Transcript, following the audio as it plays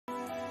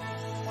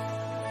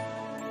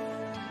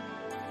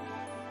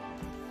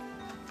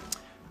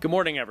Good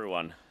morning,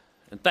 everyone,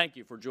 and thank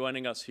you for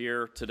joining us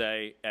here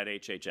today at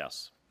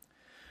HHS.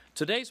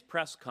 Today's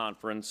press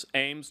conference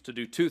aims to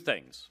do two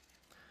things: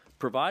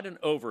 provide an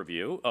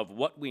overview of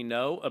what we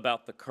know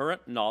about the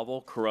current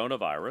novel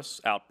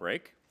coronavirus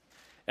outbreak,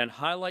 and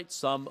highlight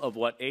some of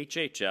what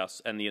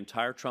HHS and the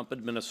entire Trump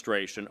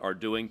administration are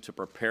doing to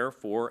prepare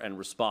for and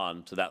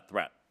respond to that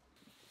threat.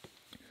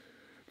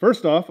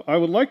 First off, I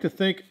would like to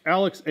thank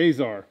Alex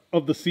Azar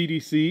of the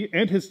CDC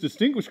and his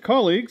distinguished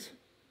colleagues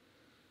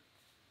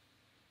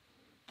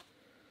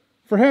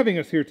for having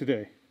us here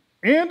today.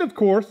 And of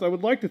course, I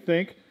would like to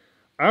thank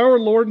our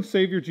Lord and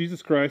Savior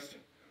Jesus Christ,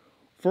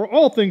 for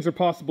all things are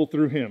possible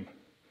through him.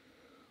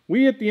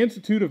 We at the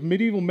Institute of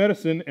Medieval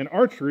Medicine and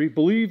Archery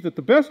believe that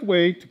the best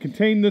way to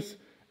contain this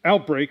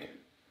outbreak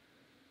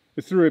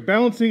is through a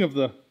balancing of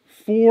the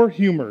four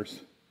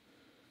humors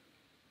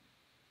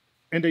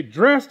and a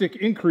drastic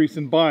increase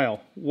in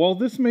bile. While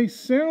this may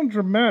sound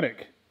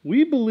dramatic,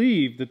 we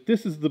believe that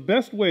this is the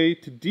best way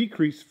to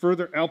decrease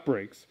further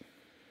outbreaks.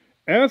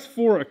 As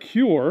for a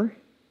cure,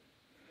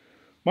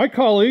 my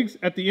colleagues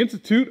at the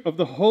Institute of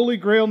the Holy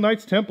Grail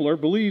Knights Templar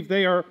believe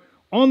they are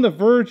on the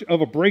verge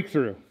of a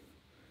breakthrough.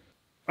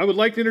 I would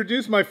like to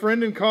introduce my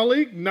friend and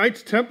colleague,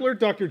 Knights Templar,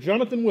 Dr.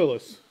 Jonathan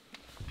Willis.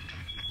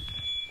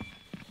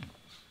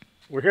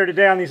 We're here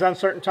today on these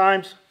uncertain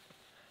times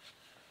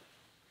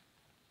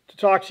to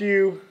talk to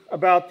you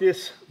about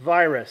this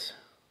virus.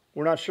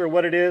 We're not sure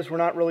what it is. We're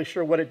not really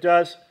sure what it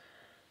does.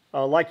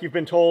 Like you've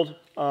been told,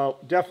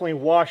 definitely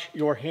wash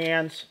your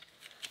hands.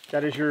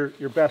 That is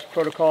your best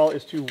protocol,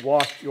 is to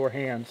wash your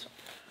hands.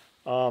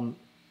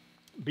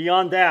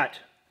 Beyond that,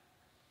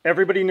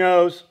 everybody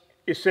knows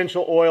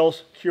essential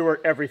oils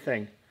cure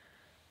everything.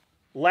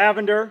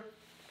 Lavender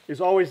is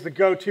always the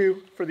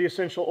go-to for the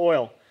essential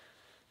oil.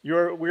 We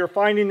are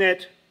finding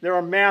that there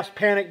are mass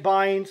panic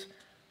buyings.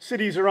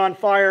 Cities are on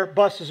fire.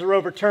 Buses are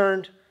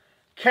overturned.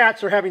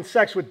 Cats are having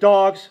sex with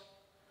dogs.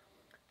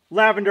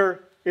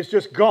 Lavender is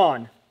just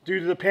gone due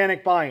to the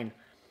panic buying.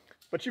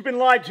 But you've been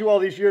lied to all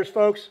these years,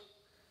 folks.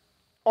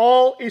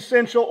 All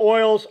essential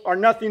oils are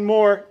nothing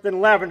more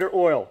than lavender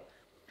oil.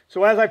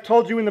 So as I've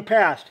told you in the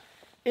past,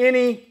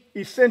 any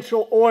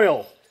essential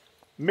oil,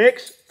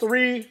 mix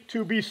 3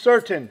 to be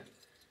certain,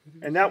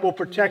 and that will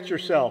protect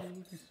yourself.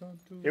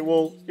 It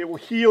will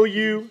heal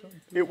you,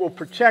 it will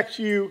protect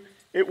you,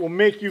 it will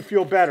make you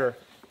feel better.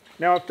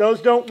 Now, if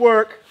those don't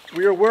work,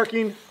 we are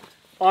working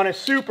on a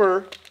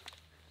super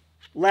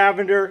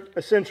lavender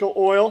essential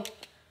oil,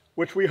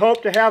 which we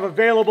hope to have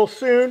available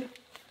soon.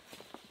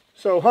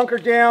 So hunker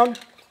down,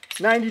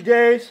 90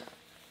 days,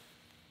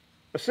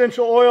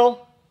 essential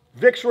oil,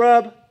 Vicks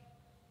rub,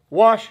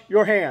 wash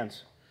your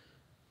hands.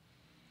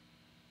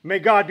 May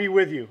God be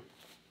with you.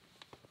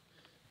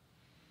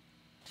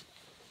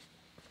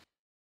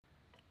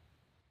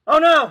 Oh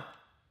no,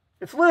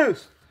 it's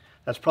loose.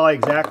 That's probably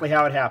exactly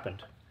how it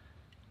happened.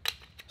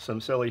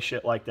 Some silly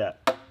shit like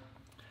that.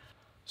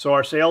 So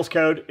our sales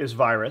code is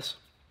VIRUS.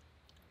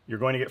 You're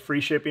going to get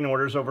free shipping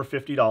orders over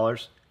 $50,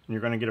 and you're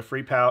going to get a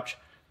free pouch.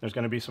 There's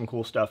going to be some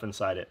cool stuff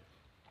inside it.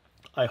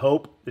 I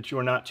hope that you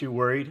are not too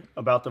worried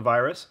about the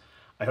virus.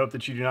 I hope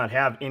that you do not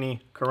have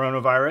any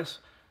coronavirus.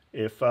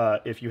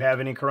 If you have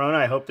any corona,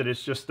 I hope that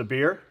it's just the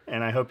beer,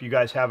 and I hope you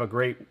guys have a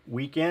great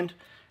weekend,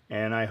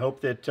 and I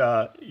hope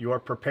that you're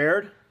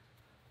prepared,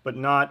 but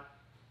not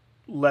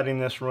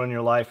letting this ruin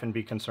your life and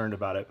be concerned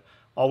about it.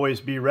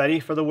 Always be ready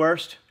for the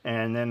worst,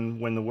 and then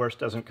when the worst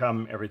doesn't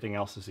come, everything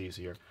else is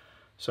easier.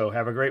 So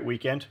have a great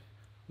weekend.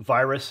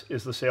 VIRUS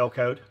is the sale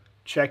code.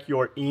 Check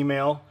your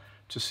email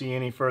to see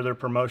any further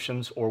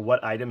promotions or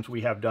what items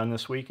we have done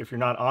this week. If you're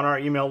not on our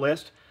email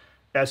list,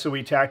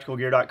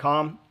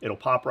 soetacticalgear.com, it'll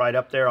pop right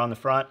up there on the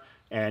front,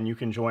 and you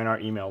can join our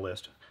email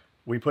list.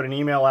 We put an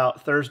email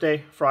out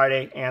Thursday,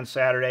 Friday, and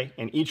Saturday,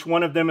 and each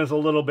one of them is a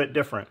little bit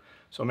different.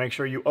 So make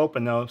sure you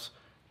open those,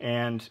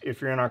 and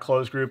if you're in our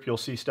closed group, you'll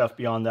see stuff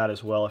beyond that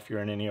as well if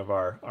you're in any of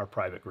our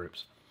private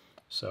groups.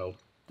 So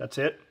that's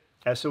it,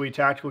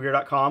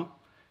 soetacticalgear.com,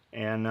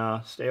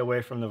 and stay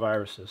away from the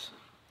viruses.